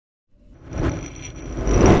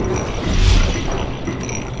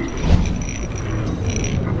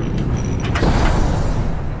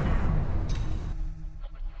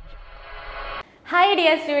Hi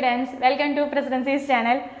dear students, welcome to Presidency's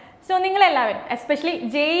channel. So, especially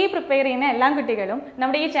JEE prepare in our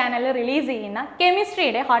channel release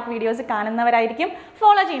chemistry hot videos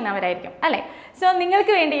follow So,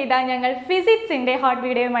 physics hot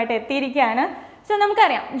video. So,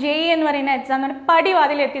 JEE exam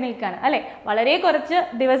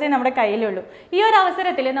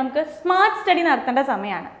smart study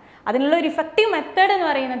that's an effective method in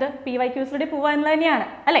PYQs. So, that's why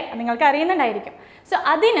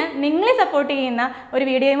support this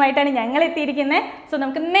video. So,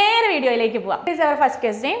 let's video. This is our first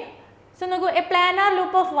question. So, a planar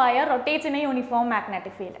loop of wire rotates in a uniform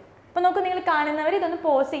magnetic field. So, you can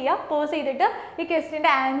pause this question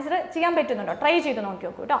answer. Try it.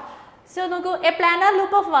 So, a planar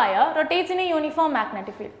loop of wire rotates in a uniform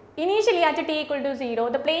magnetic field. Initially, at t equal to 0,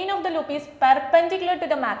 the plane of the loop is perpendicular to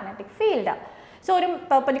the magnetic field. So, a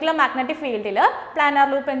perpendicular magnetic field,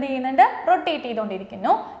 planar loop rotate.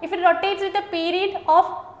 If it rotates with a period of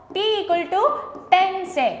t equal to 10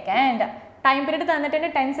 seconds, time period is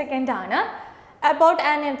 10 seconds, about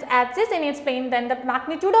an axis in its plane, then the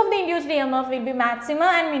magnitude of the induced EMF will be maximum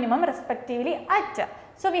and minimum respectively at.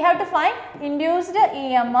 So, we have to find induced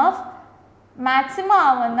EMF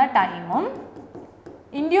maximum time.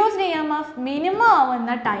 Induced EMF minimum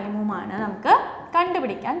time.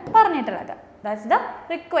 That's the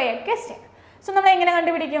required question. So, we will do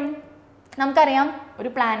a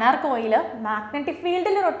planar coil magnetic field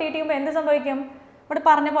rotate induced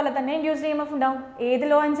EMF law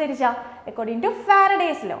according to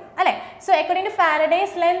Faraday's law. So, according to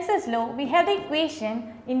Faraday's Lenz's law, we have the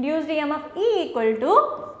equation induced EMF E equal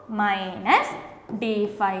to minus d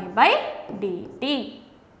phi by dt.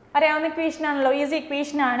 This equation is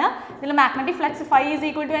equation. The magnetic flux phi is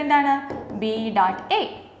equal to B dot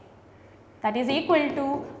A. That is equal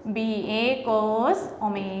to BA cos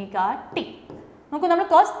omega t. We have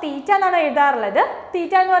cos theta. Theta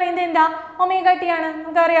is omega t.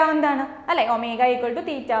 Omega equal to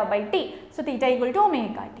theta by t. So, theta equal to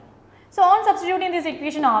omega t. So, on substituting this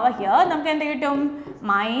equation over here, we have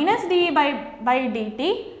minus d by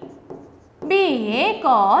dt BA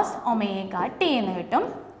cos omega t.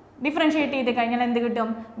 Differentiate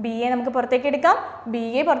BA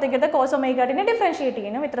BA cos omega t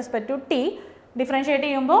differentiate with respect to t.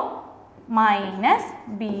 Differentiate minus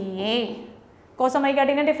BA cos omega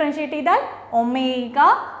t differentiate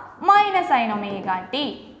omega minus sin omega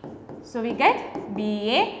t. So, we get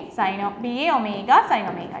BA omega sin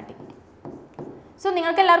omega t. So, you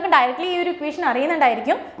can directly use this equation.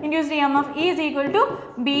 Induced EMF E is equal to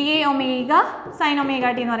BA omega sin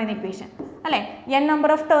omega t equation. N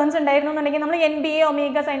number of turns and NBA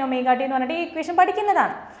omega sin omega t equation.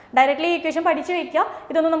 Directly equation this is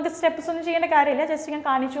steps just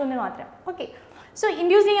okay. So,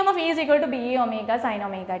 induced EMF E is equal to BA omega sin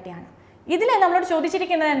omega t. This is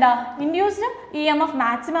induced EMF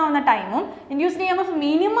maximum time, induced EMF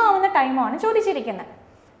minimum time. This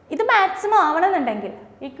is maximum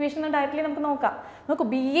equation directly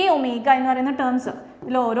BA omega in terms.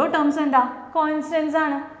 Terms constants.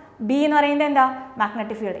 B is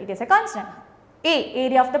magnetic field, it is a constant. A,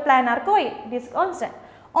 area of the planar coil, it is constant.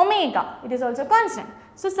 Omega, it is also constant.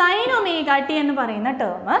 So, sin omega t is term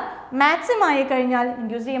maximum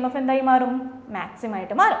induced EMF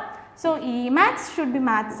maximum. So, E max should be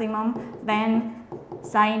maximum when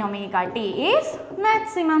sin omega t is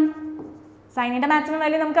maximum. Sin the maximum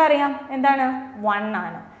value is 1.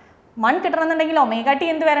 1 omega t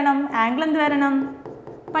angle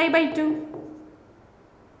pi by 2.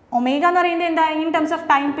 Omega in terms of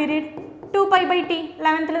time period 2 pi by t.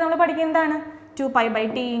 11th 2 pi by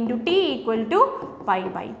t into t equal to pi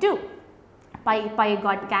by 2. Pi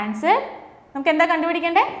got cancelled. We can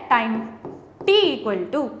time t equal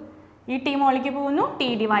to t molecule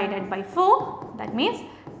t divided by 4. That means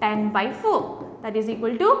 10 by 4. That is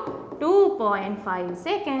equal to 2.5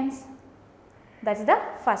 seconds. That is the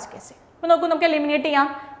first case. We can eliminate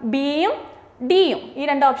B and D. These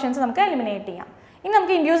two options we can eliminate. Now,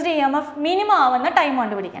 we induced EMF minimum time.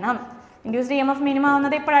 Induced EMF minimum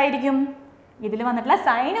is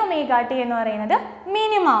sin omega t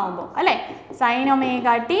minimum. Sin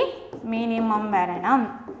omega t minimum.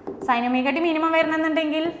 Sin omega t minimum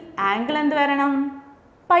angle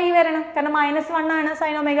pi minus 1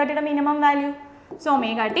 sin omega t minimum value. So,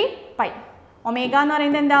 omega t pi. Omega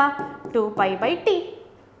is 2 pi by t.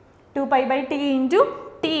 2 pi by t into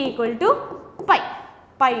t equal to pi.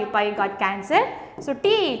 Pi got cancelled. So,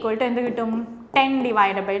 t equal to 10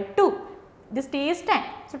 divided by 2. This t is 10.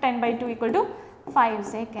 So, 10 by 2 equal to 5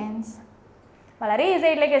 seconds. വളരെ easy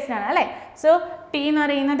ആയിട്ടുള്ള question ആണ് അല്ലേ. So T എന്ന്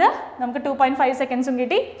പറയുന്നത് നമുക്ക് 2.5 സെക്കൻഡ്സും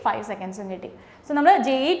കിട്ടി 5 സെക്കൻഡ്സും കിട്ടി. So നമ്മൾ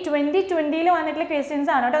JEE 2020 വന്നിട്ടുള്ള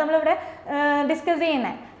ക്വസ്റ്റ്യൻസ് ആണ് കേട്ടോ നമ്മളിവിടെ ഡിസ്കസ്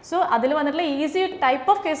ചെയ്യുന്നത്. സോ അതിൽ വന്നിട്ടുള്ള ഈസി ടൈപ്പ്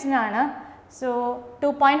ഓഫ് ക്വസ്റ്റ്യൻ ആണ്. സോ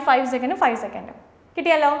 2.5 സെക്കൻഡും 5 സെക്കൻഡും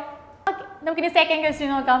കിട്ടിയല്ലോ. ഓക്കെ, നമുക്കിനി സെക്കൻഡ് ക്വസ്റ്റ്യൻ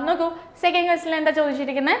നോക്കാം. നോക്കൂ, സെക്കൻഡ് ക്വസ്റ്റ്യൻ എന്താ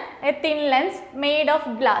ചോദിച്ചിരിക്കുന്നത്? A thin lens made of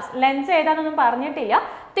glass. Lens ഏതാണെന്നൊന്നും പറഞ്ഞിട്ടില്ല,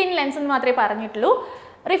 തിൻ ലെൻസ് എന്ന് മാത്രമേ പറഞ്ഞിട്ടുള്ളൂ.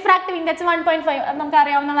 റിഫ്രാക്റ്റീവ് ഇൻഡെക്സ് 1.5 നമുക്ക്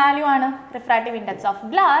അറിയാവുന്ന വാല്യൂ ആണ്. Refractive index of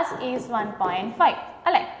glass is 1.5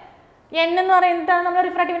 അല്ലേ. n എന്ന് പറയുന്നത് നമ്മൾ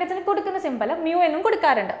റിഫ്രാക്റ്റീവ് ഇൻഡെക്സിന് കൊടുക്കുന്ന സിമ്പിൾ മ്യൂ എന്നും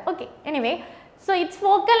കൊടുക്കാറുണ്ട്. Okay, anyway so it's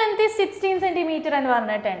focal length is 16 centimetre എന്ന്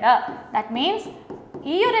പറഞ്ഞിട്ടുണ്ട്. ദാറ്റ് മീൻസ്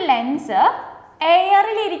ഈ ഒരു ലെൻസ്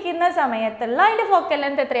എയറിൽ ഇരിക്കുന്ന സമയത്തുള്ള അതിൻ്റെ ഫോക്കൽ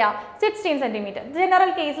ലെങ്ത് എത്രയാ? 16 സെന്റിമീറ്റർ.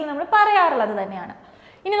 ജനറൽ കേസിൽ നമ്മൾ പറയാറുള്ളത് തന്നെയാണ്.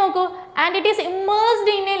 ഇനി നോക്കൂ, and it is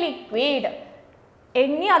immersed in A liquid.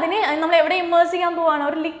 ഇനി അതിനെ നമ്മൾ എവിടെ ഇമ്മേഴ്സ് ചെയ്യാൻ പോവാണ്?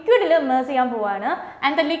 ഒരു ലിക്വിഡിൽ ഇമ്മേഴ്സ് ചെയ്യാൻ പോവാണ്.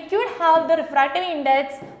 And the liquid have the refractive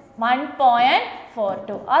index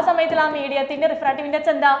 1.42. ആ സമയത്തിൽ ആ മീഡിയത്തിന്റെ റിഫ്രാക്റ്റീവ്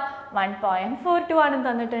ഇൻഡെക്സ് എന്താ? 1.42 ആണെന്ന്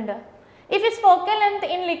തന്നിട്ടുണ്ട്. If it's focal length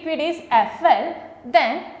in liquid is FL,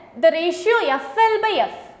 then the ratio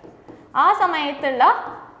FL/F. ആ സമയത്തുള്ള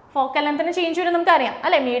ഫോക്കൽ ലെങ്ത്തിന് ചേഞ്ച് വരും നമുക്കറിയാം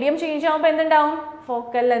അല്ലെ. മീഡിയം ചേഞ്ച് ആകുമ്പോൾ എന്തുണ്ടാവും?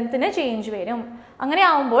 ഫോക്കൽ ലെങ്ത്തിന് ചേഞ്ച് വരും. അങ്ങനെ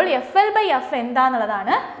ആവുമ്പോൾ FL/F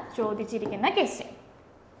എന്താന്നുള്ളതാണ് ചോദിച്ചിരിക്കുന്ന ക്വസ്റ്റ്യൻ.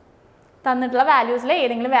 തന്നിട്ടുള്ള വാല്യൂസിലെ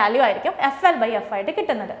ഏതെങ്കിലും വാല്യൂ ആയിരിക്കും FL/F ആയിട്ട്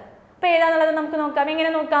കിട്ടുന്നത്. അപ്പോൾ ഏതാണെന്നുള്ളത് നമുക്ക് നോക്കാം.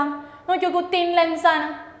 എങ്ങനെ നോക്കാം? നോക്കി നോക്കൂ, തിൻ ലെൻസ് ആണ്.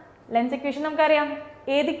 ലെൻസ് ഇക്വേഷൻ നമുക്കറിയാം.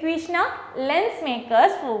 ഏത് ഇക്വേഷനാ? Lens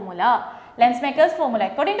makers formula. Lens makers formula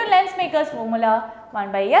according to lens makers formula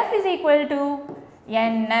 1/F is equal to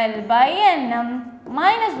NL/NM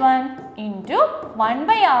minus 1 into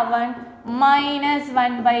 1/R1 minus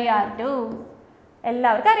 1/R2.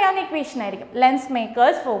 എല്ലാവർക്കും അറിയാവുന്ന ഇക്വേഷൻ ആയിരിക്കും. Lens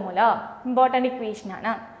makers formula important equation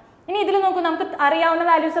ആണ്. ഇനി ഇതിൽ നോക്കൂ, നമുക്ക് അറിയാവുന്ന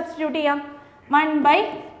വാല്യൂ സബ്സ്റ്റിറ്റ്യൂട്ട് ചെയ്യാം.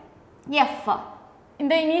 1/F. In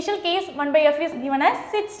the initial case 1/F is given as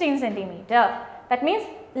 16 centimeter. That means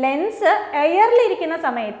lens എയറിൽ ഇരിക്കുന്ന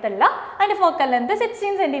സമയത്തുള്ള അതിൻ്റെ ഫോക്കൽ ലെങ്ത്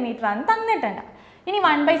 16 സെന്റിമീറ്റർ ആണ് തന്നിട്ടുണ്ട്. ഇനി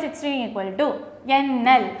 1/16 equal to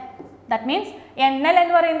NL. That means NL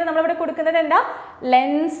എന്ന് പറയുന്നത് നമ്മളിവിടെ കൊടുക്കുന്നത് എന്താ?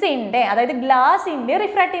 ലെൻസിൻ്റെ, അതായത് ഗ്ലാസിൻ്റെ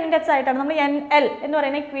റിഫ്രാക്റ്റീവ് ഇൻഡെക്സ് ആയിട്ടാണ് നമ്മൾ NL എന്ന്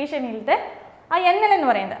പറയുന്ന ഇക്വേഷനിലത്തെ ആ NL എന്ന്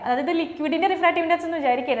പറയുന്നത്. അതായത് ലിക്വിഡിൻ്റെ റിഫ്രാക്റ്റീവ് ഇൻഡെക്സ് എന്ന്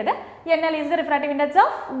വിചാരിക്കരുത്. NL is the refractive index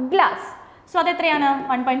of glass. So അതെത്രയാണ്?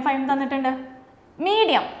 1.5 തന്നിട്ടുണ്ട്.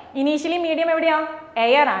 മീഡിയം, ഇനീഷ്യലി മീഡിയം എവിടെയാ?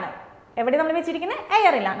 എയർ ആണ്. എവിടെ നമ്മൾ വെച്ചിരിക്കുന്നത്?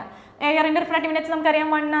 എയറിലാണ്. എയറിൻ്റെ റിഫ്രാക്റ്റീവ് ഇൻഡെക്സ് നമുക്കറിയാം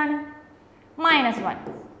 1 ആണ്. -1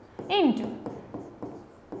 ഇൻറ്റു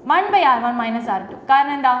 1/R1 minus R2.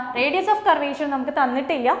 കാരണം എന്താ? റേഡിയസ് ഓഫ് കർവേച്ചർ നമുക്ക്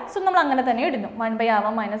തന്നിട്ടില്ല. സോ നമ്മൾ അങ്ങനെ തന്നെ ഇടുന്നു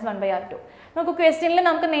 1/R1 minus 1/R2. നമുക്ക് ക്വസ്റ്റ്യനിൽ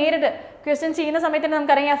നമുക്ക് നേരിട്ട് ക്വസ്റ്റ്യൻ ചെയ്യുന്ന സമയത്ത് തന്നെ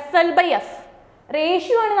നമുക്കറിയാം FL/F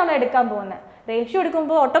റേഷ്യോ ആണ് നമ്മൾ എടുക്കാൻ പോകുന്നത്. റേഷ്യോ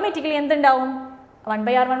എടുക്കുമ്പോൾ ഓട്ടോമാറ്റിക്കലി എന്തുണ്ടാവും?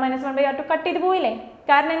 1/R1 minus 1/R2 കട്ട് ചെയ്ത് പോയില്ലേ?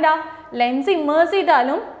 കാരണം എന്താ? ലെൻസ് ഇമ്മേഴ്സ്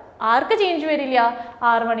ചെയ്താലും ആർക്ക് ചേഞ്ച് വരില്ല?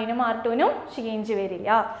 R1നും R2നും ചേഞ്ച് വരില്ല.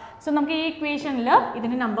 സോ നമുക്ക് ഈ ഇക്വേഷനിൽ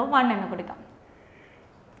ഇതിന് നമ്പർ 1 എന്ന് കൊടുക്കാം.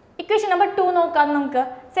 ഇക്വേഷൻ നമ്പർ 2 നോക്കാം. നമുക്ക്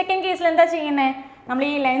സെക്കൻഡ് കേസിൽ എന്താ ചെയ്യുന്നത്? നമ്മൾ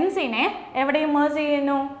ഈ ലെൻസിനെ എവിടെ ഇമ്മേഴ്സ്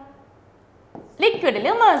ചെയ്യുന്നു? ലിക്വിഡിൽ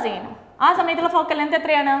ഇമ്മേഴ്സ് ചെയ്യുന്നു. ആ സമയത്തുള്ള ഫോക്കൽ ലെങ്ത്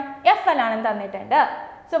എത്രയാണ്? FL ആണെന്ന് തന്നിട്ടുണ്ട്.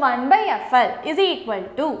 So 1/FL is equal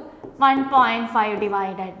to 1.5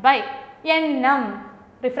 divided by NM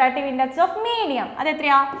refractive index of medium. അത്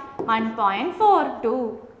എത്രയാ? 1.42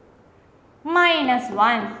 മൈനസ്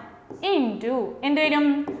 1 ഇൻറ്റു എന്ത് വരും?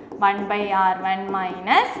 1/R1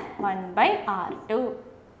 minus 1/R2.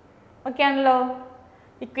 ഓക്കെ ആണല്ലോ.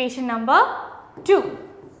 Equation number 2.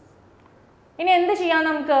 ഇനി എന്ത് ചെയ്യാം?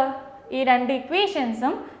 നമുക്ക് ഈ രണ്ട്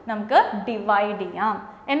ഇക്വേഷൻസും നമുക്ക് ഡിവൈഡ് ചെയ്യാം.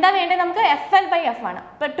 എന്താ വേണ്ടത്? നമുക്ക് FL/F ആണ്.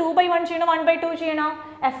 ഇപ്പോൾ 2/1 ചെയ്യണോ 1/2 ചെയ്യണോ?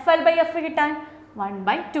 FL/F കിട്ടാൻ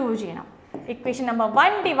 1/2 ചെയ്യണം. Equation number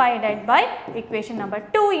 1 divided by equation number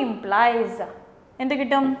 2 implies എന്ത്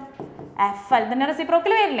കിട്ടും? FL. ഇതിൻ്റെ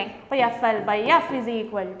റെസിപ്രോക്കൽ വരില്ലേ? അപ്പോൾ FL/F ഇസ്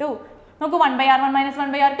ഈക്വൽ ടു നമുക്ക് 1/R1 മൈനസ്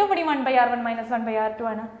 1/R2. ഇവിടെ 1/R1 മൈനസ് 1/R2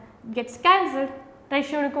 ആണ്. Gets cancelled.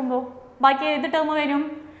 റേഷ്യോ എടുക്കുമ്പോൾ ബാക്കി ഏത് ടേം വരും?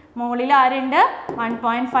 മുകളിൽ ആരുണ്ട്?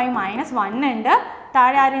 1.5 മൈനസ് 1 ഉണ്ട്.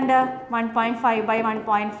 താഴെ ആരുണ്ട്?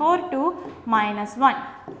 1.5/1.42 മൈനസ് 1.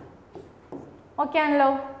 ഓക്കെ ആണല്ലോ.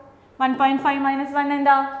 1.5 മൈനസ് 1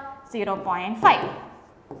 എന്താ? 0.5.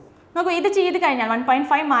 നോക്കൂ, ഇത് ചെയ്ത് കഴിഞ്ഞാൽ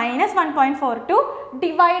 1.5 മൈനസ് 1.42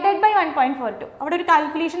 ഡിവൈഡഡ് ബൈ 1.42. അവിടെ ഒരു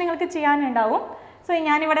കാൽക്കുലേഷൻ നിങ്ങൾക്ക് ചെയ്യാനുണ്ടാവും. സോ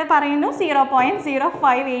ഞാനിവിടെ പറയുന്നു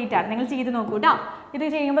 0.058 ആണ്. നിങ്ങൾ ചെയ്ത് നോക്കൂ കേട്ടോ. ഇത്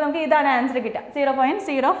ചെയ്യുമ്പോൾ നമുക്ക് ഇതാണ് ആൻസർ കിട്ടുക.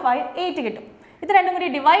 0.058 കിട്ടും. ഇത് രണ്ടും കൂടി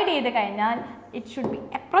ഡിവൈഡ് ചെയ്ത് കഴിഞ്ഞാൽ it should be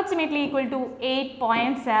approximately equal to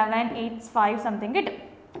 8.785 something കിട്ടും.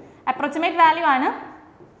 അപ്രോക്സിമേറ്റ് വാല്യൂ ആണ്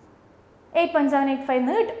 8.785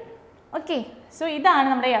 എന്ന് കിട്ടും. ഓക്കെ, സോ ഇതാണ്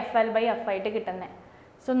നമ്മുടെ FL/F ആയിട്ട് കിട്ടുന്നത്.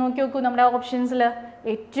 സോ നോക്കി നോക്കൂ നമ്മുടെ ഓപ്ഷൻസിൽ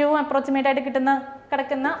ഏറ്റവും അപ്രോക്സിമേറ്റ് ആയിട്ട്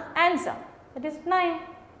കിടക്കുന്ന answer that is 9.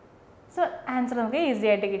 So answer നമുക്ക് ഈസി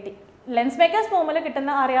ആയിട്ട് കിട്ടി. ലെൻസ് മേക്കേഴ്സ് ഫോമുല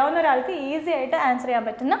കിട്ടുന്ന അറിയാവുന്ന ഒരാൾക്ക് ഈസി ആയിട്ട് ആൻസർ ചെയ്യാൻ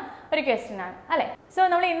പറ്റുന്ന ഒരു ക്വസ്റ്റ്യൻ ആണ് അല്ലേ. സോ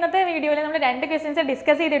നമ്മൾ ഇന്നത്തെ വീഡിയോയിൽ നമ്മൾ 2 ക്വസ്റ്റ്യൻസ്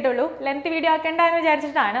ഡിസ്കസ് ചെയ്തിട്ടുള്ളൂ. ലെങ്ത് വീഡിയോ ആക്കേണ്ട എന്ന്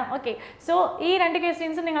വിചാരിച്ചിട്ടാണ്. ഓക്കെ, സോ ഈ 2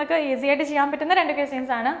 ക്വസ്റ്റ്യൻസ് നിങ്ങൾക്ക് ഈസി ആയിട്ട് ചെയ്യാൻ പറ്റുന്ന 2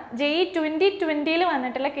 ക്വസ്റ്റ്യൻസ് ആണ്. JEE 2020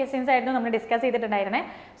 വന്നിട്ടുള്ള ക്വസ്റ്റ്യൻസ് ആയിരുന്നു നമ്മൾ ഡിസ്കസ് ചെയ്തിട്ടുണ്ടായിരുന്നത്.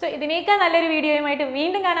 സോ ഇതിനേക്കാൾ നല്ലൊരു വീഡിയോയുമായിട്ട്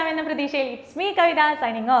വീണ്ടും കാണാമെന്ന പ്രതീക്ഷയിൽ it's me Kavitha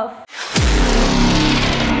signing off.